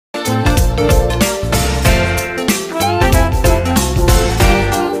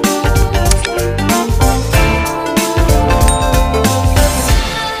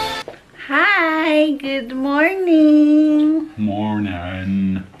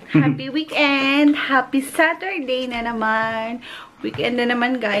Happy weekend! Happy Saturday na naman! Weekend na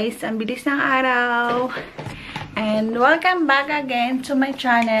naman guys. Ang bilis ng araw. And welcome back again to my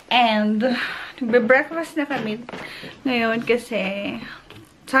channel. And nagbe-breakfast na kami ngayon kasi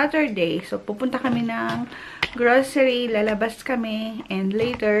Saturday. So pupunta kami ng grocery. Lalabas kami. And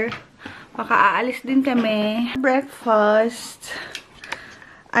later, aalis din kami. Breakfast.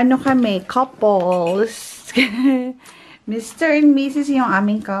 Ano kami? Couples. Mr. and Mrs. yung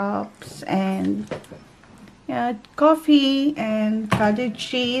aming cups. And coffee and cottage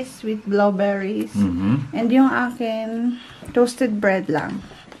cheese with blueberries. And yung akin, toasted bread lang.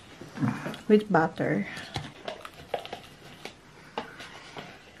 With butter.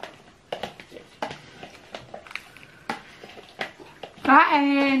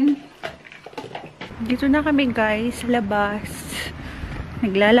 Kain! Dito na kami guys, labas.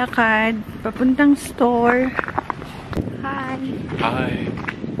 Naglalakad, papuntang store. Hi! Hi!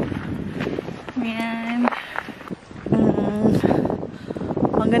 Ayan.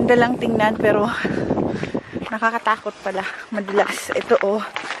 Ang ganda lang tingnan pero nakakatakot pala. Madulas. Ito oh.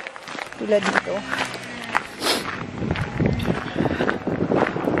 Tulad dito.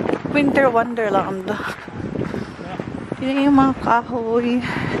 Winter Wonderland. Yun yung mga kahoy.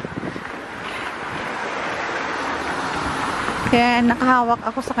 Kaya nakahawak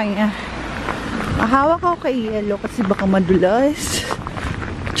ako sa kanya. Mahawak ako kay Yellow kasi baka madulas.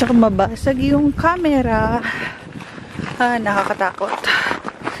 Tsaka mabasag yung camera. Nakakatakot.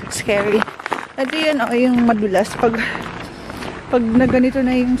 Scary. Ito yun, yung madulas. Pag na ganito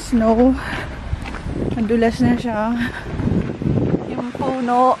na yung snow, madulas na siya. Yung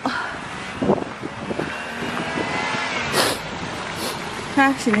puno.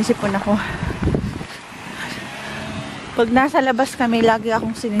 Sinisipon ako. Pag nasa labas kami, lagi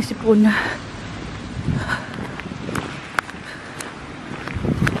akong sinisipon.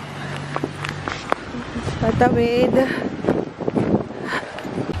 Tatawid.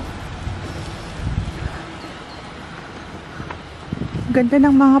 Ganda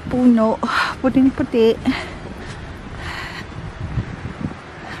ng mga puno. Puting-puti.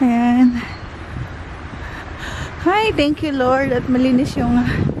 Ayan. Hi, thank you Lord. At malinis yung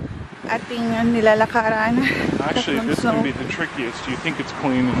ating nilalakaran. Actually, this can be the trickiest. You think it's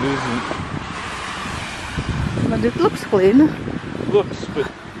clean and it isn't. But it looks clean. Looks, but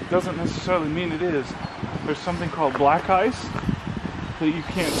doesn't necessarily mean it is. There's something called black ice that you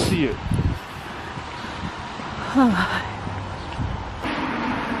can't see it.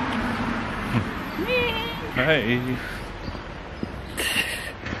 Hey.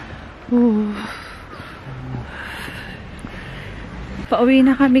 Pauwi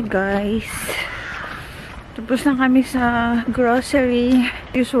na kami guys. Tapos na kami sa grocery.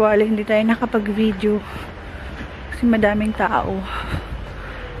 Usually hindi tayo nakapag-video kasi madaming tao.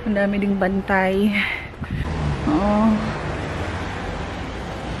 Madami ding bantay.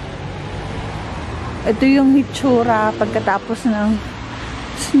 Ito yung hitsura pagkatapos ng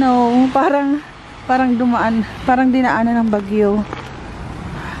snow. Parang dumaan, parang dinaanan ng bagyo.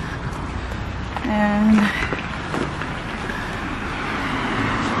 And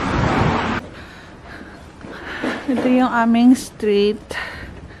ito yung aming street.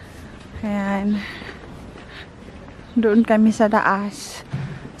 Ayan. Doon kami sa taas.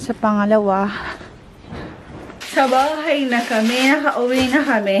 Sa pangalawa. Sa bahay na kami. Nakauwi na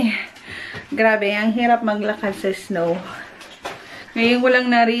kami. Grabe, ang hirap maglakad sa snow. Ngayon ko lang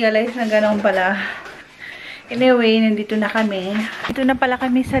na-realize na gano'n pala. Anyway, nandito na kami. Dito na pala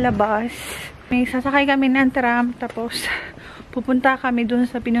kami sa labas. May sasakay kami ng tram. Tapos, pupunta kami dun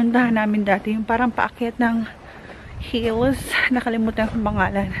sa pinuntahan namin dati. Yung parang paakyat ng hills. Nakalimutan ko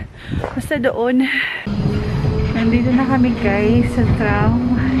pangalan. Basta doon. Nandito na kami guys sa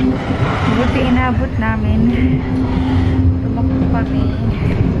tram. Buti inabot namin. Tumakbo kami.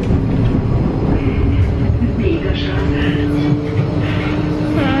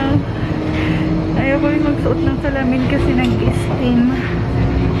 Ayoko rin magsuot ng salamin kasi nag-steam.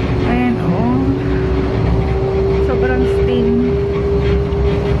 Ayan oh. Sobrang steam.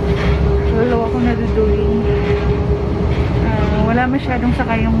 Lalo ako naduduling. Wala masyadong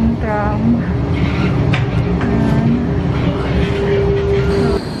sakay yung tram.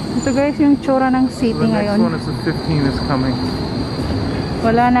 Ito guys yung tsura ng city ngayon. The next one is the 15 is coming.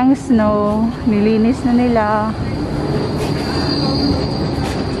 Wala nang snow. Nilinis na nila.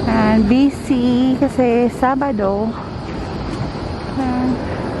 And busy kasi Sabado.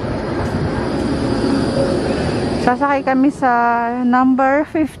 Sasakay kami sa number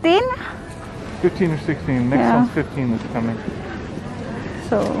 15? 15 or 16. Next one's 15 is coming.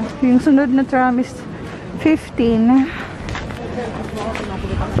 So, yung sunod na tram is 15.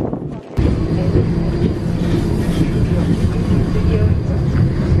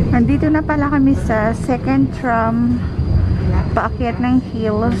 Nandito na pala kami sa second tram. Paakyat ng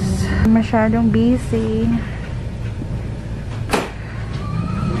hills. Masyadong busy.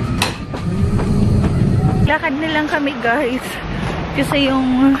 Lakad na lang kami guys. Kasi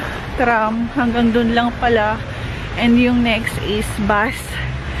yung tram hanggang dun lang pala. And yung next is bus.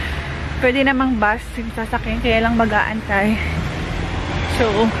 Pwede namang bus yung sasakyan. Kaya lang mag-aantay.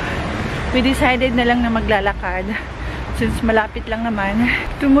 So, we decided na lang na maglalakad. Since malapit lang naman.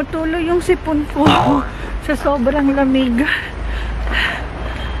 Tumutulo yung sipon ko. Sa sobrang lamig.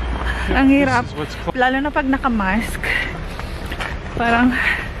 Ang hirap. Lalo na pag naka-mask. Parang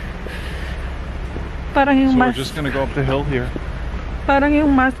yung mask. So we're just gonna go up the hill here. Parang yung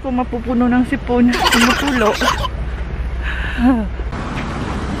mask ko mapupuno ng sipon. Tumutulo.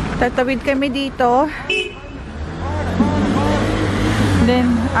 Tatawid kami dito.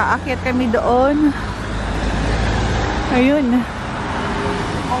 Then, aakyat kami doon. Ayun.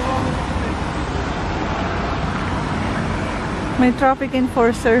 May traffic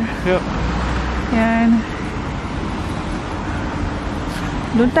enforcer. Yep. Yan.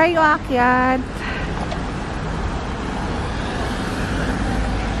 Doon tayo aakyat.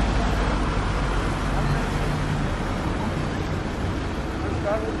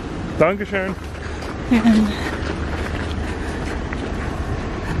 Dankeschön. Yan.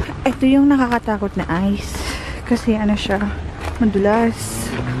 Ito yung nakakatakot na ice. Kasi ano siya, madulas.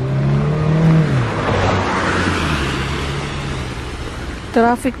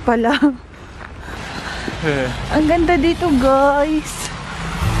 Traffic pala. Ang ganda dito guys.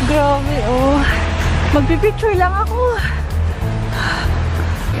 Grabe oh. Magpipicture lang ako.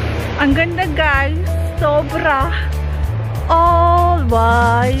 Ang ganda guys. Sobra. All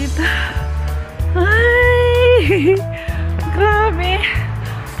white. Ay! Grabe.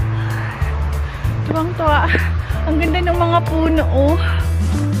 Tuwang-tuwa. Ang ganda ng mga puno oh.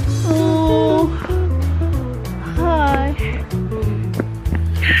 Oh. Hi.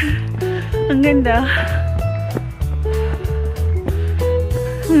 Ang ganda.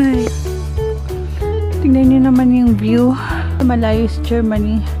 Ay. Tingnan niyo naman yung view. Malayo sa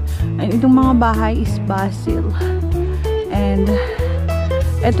Germany. And itong mga bahay is Basel. And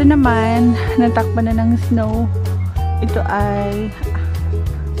ito naman, natakpan na ng snow. Ito ay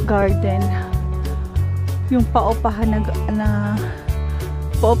garden. Yung paupahan na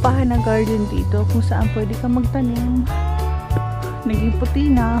garden dito kung saan pwede ka magtanim. Naging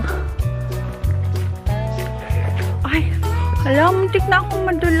puti na. Ay, alam, muntik na akong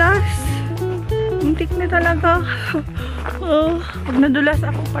madulas. Muntik na talaga. Pag nadulas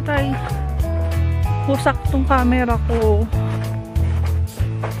ako, patay. Husak tong camera ko.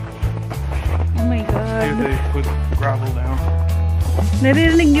 Oh my God. They put gravel down.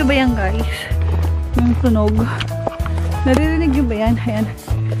 Naririnig nyo ba yan guys? Yung tunog. Naririnig nyo ba yan? Ayan.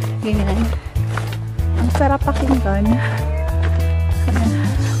 Ganyan. Ang sarap pakinggan.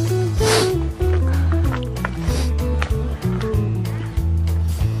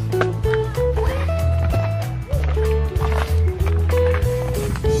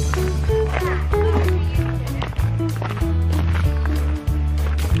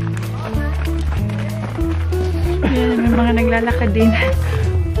 Yan, may mga naglalakad din.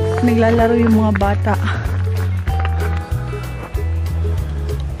 Naglalaro yung mga bata.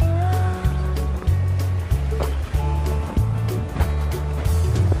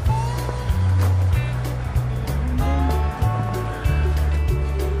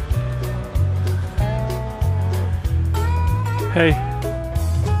 Hey.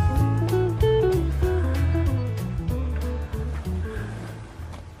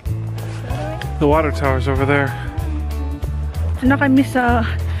 The water tower's over there. Ito na kami sa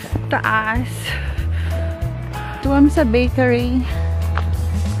taas. Ito kami sa bakery.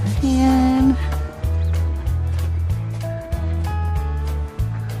 Ayan.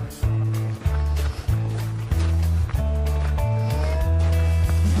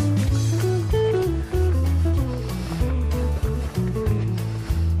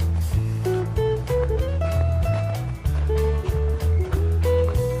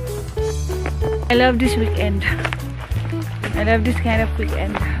 I love this weekend. I love this kind of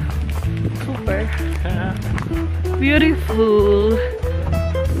weekend. Super. Yeah. Beautiful.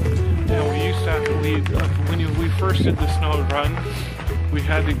 Yeah, we used to have to leave. When we first did the snow run, we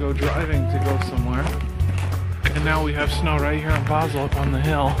had to go driving to go somewhere. And now we have snow right here in Basel up on the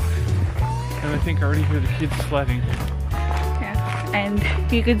hill. And I think I already hear the kids sledding. Yeah. And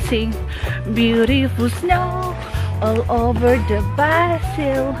you could sing beautiful snow all over the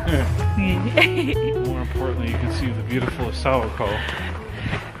Basel. More importantly, you can see the beautiful Asawako.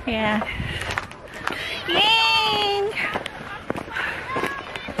 Yeah. Yay!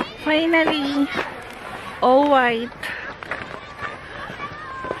 Finally, all white.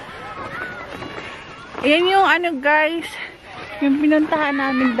 Ayan yung ano guys, yung pinuntahan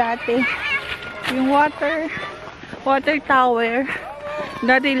namin dati. Yung water tower.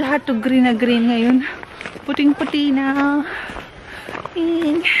 Dati lahat to green na green, ngayon puting-puti na.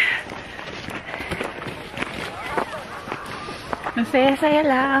 Masaya-saya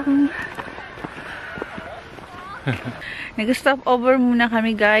lang. Nag-stop over muna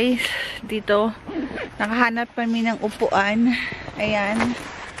kami guys dito. Nakahanap kami ng upuan. Ayan.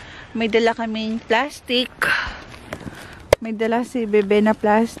 May dala kaming plastic. May dala si bebe na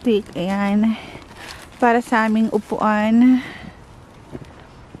plastic. Ayan. Para sa aming upuan.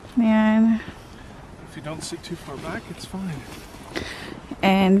 Ayan. If you don't sit too far back, it's fine.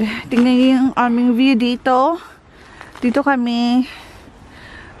 And tingnan niyo yung aming view dito. Dito kami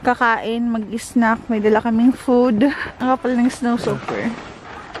kakain, mag-snack. May dala kaming food. Ang kapal ng snow super.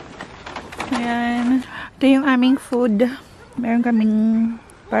 Ayan. Ito yung aming food. Meron kaming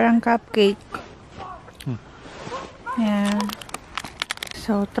parang cupcake. Ayan.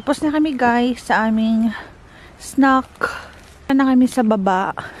 So, tapos na kami guys sa aming snack. Na kami sa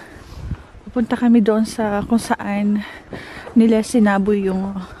baba. Pupunta kami doon sa kung saan nila sinaboy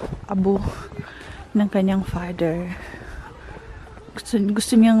yung abo ng kanyang father.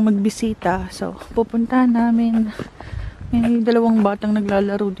 Gusto niyang magbisita. So, pupuntahan namin. May dalawang batang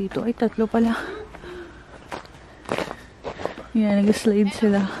naglalaro dito. Ay, tatlo pala. Yan, nag-slide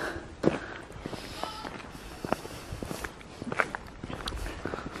sila.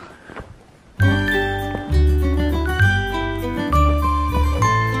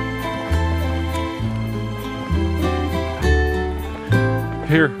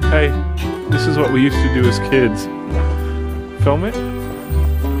 Here, hey, this is what we used to do as kids. Film it?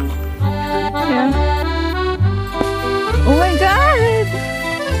 Yeah. Oh my god!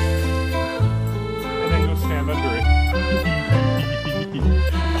 And then go stand under it.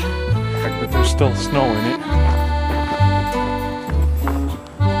 But there's still snow in it.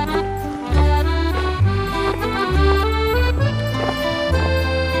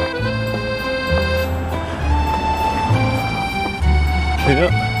 Yep.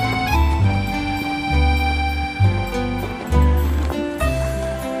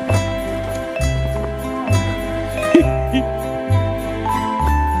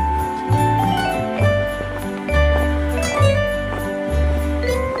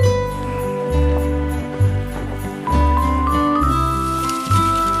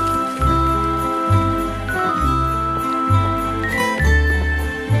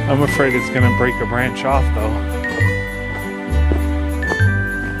 I'm afraid it's gonna break a branch off though.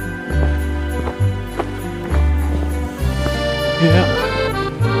 Yeah.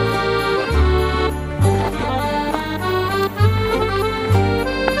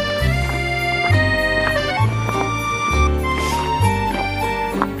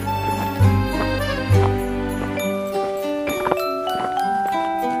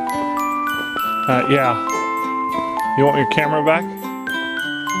 Yeah. You want your camera back?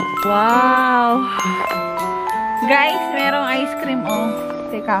 Wow! Guys, merong ice cream oh.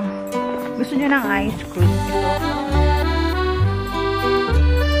 Teka. Gusto nyo ng ice cream?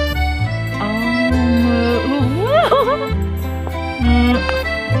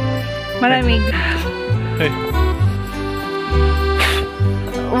 Malamig. Hey.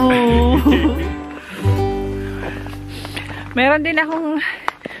 Oh. Meron din akong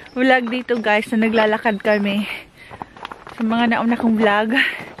vlog dito guys na naglalakad kami. Sa mga nauna kong vlog,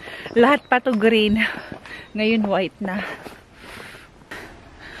 lahat pa to green. Ngayon white na.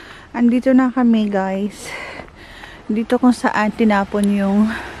 Andito na kami guys. Dito kung saan tinapon yung,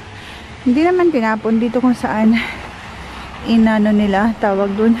 hindi naman tinapon, dito kung saan inano nila,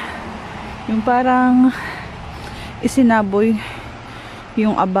 tawag dun, yung parang isinaboy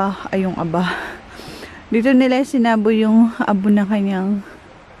yung aba, ay yung aba. Dito nila sinaboy yung abo ng kanyang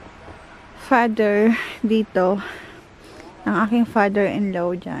father dito. Ang aking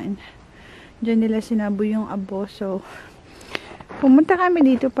father-in-law dyan. Dyan nila sinaboy yung abo. So, pumunta kami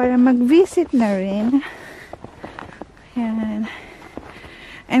dito para mag-visit na rin. Ayan.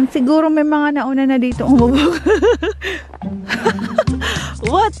 And siguro may mga nauna na dito umubog.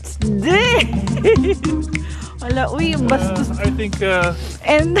 What's this? Wala, uy, yung bastos. I think,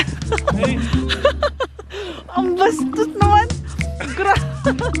 And, hey. ang bastos naman.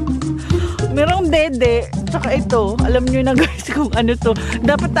 Merong dede. Tsaka ito. Alam nyo na guys kung ano to.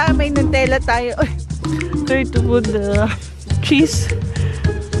 Dapat may ng tela tayo. Ay, try to put the cheese.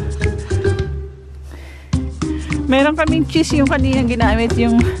 Meron kaming cheese yung kanina ginamit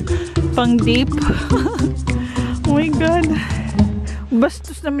yung pang dip. Oh my god.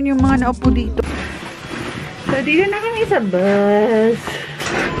 Bastos naman yung mga naupo dito. So, dito na kami sa bus.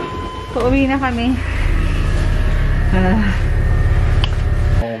 Pauwi na kami.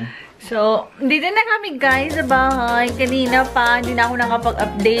 So, dito na kami guys sa bahay. Kanina pa, hindi na ako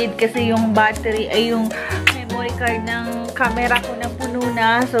nakapag-update kasi yung battery ay yung memory card ng camera ko na puno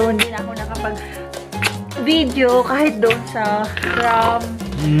na. So, hindi na ako nakapag-video kahit doon sa RAM.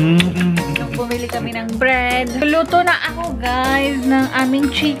 Nung bumili kami ng bread. Luluto na ako guys ng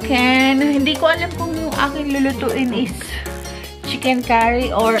aming chicken. Hindi ko alam kung yung aking lulutuin is chicken curry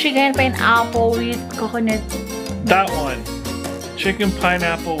or chicken pineapple with coconut. That one. Chicken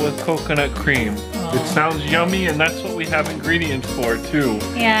pineapple with coconut cream. Oh. It sounds yummy and that's what we have ingredients for too.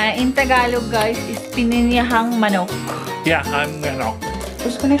 Yeah, in Tagalog guys is pininyahang manok. Yeah, I'm manok.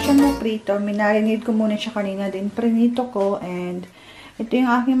 Tapos ko na siya prito. Minarinate ko muna siya kanina din. Prinito ko and ito yung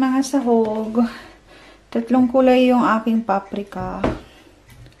aking mga sahog. 3 kulay yung aking paprika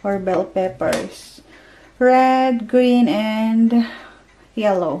or bell peppers. Red, green, and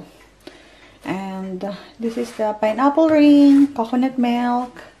yellow. And this is the pineapple ring, coconut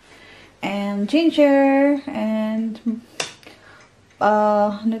milk, and ginger, and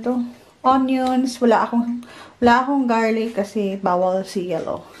ano to? Onions. Wala akong garlic kasi bawal si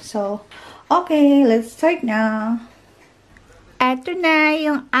yellow. So, okay, let's start na. Ito na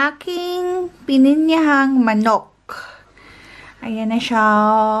yung aking pininyahang manok. Ayan na siya.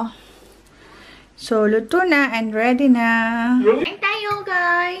 So, luto na and ready na. Kain tayo,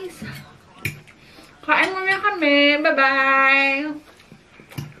 guys. Kain muna kami. Bye-bye.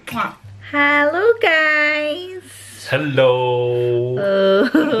 Hello, guys. Hello.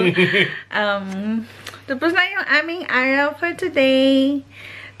 Tapos na yung aming araw for today.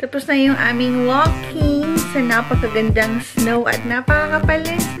 Tapos na yung aming walking sa napakagandang snow at napakakapal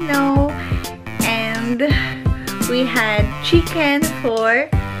na snow. And we had chicken for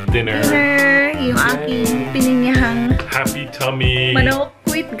dinner. Yung aking pininyahang happy tummy manok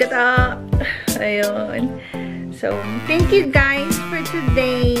with gata. Ayun. So, thank you guys for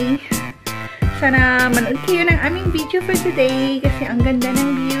today. Sana manood kayo ng aming video for today kasi ang ganda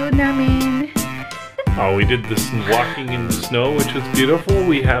ng view namin. Oh, we did this walking in the snow, which was beautiful.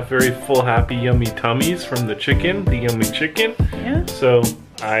 We have very full, happy, yummy tummies from the chicken, the yummy chicken. Yeah. So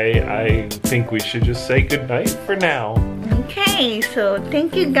I think we should just say good night for now. Okay, so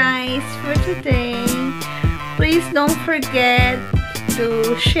thank you guys for today. Please don't forget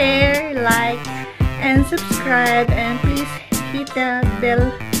to share, like, and subscribe, and please hit the bell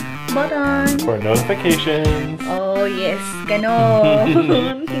button for notifications. Oh yes,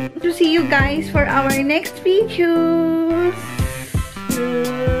 ganon. To see you guys for our next videos.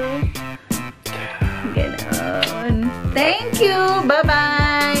 Ganon. Thank you.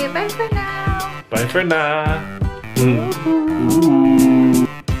 Bye-bye. Bye for now. Bye for now. Ooh.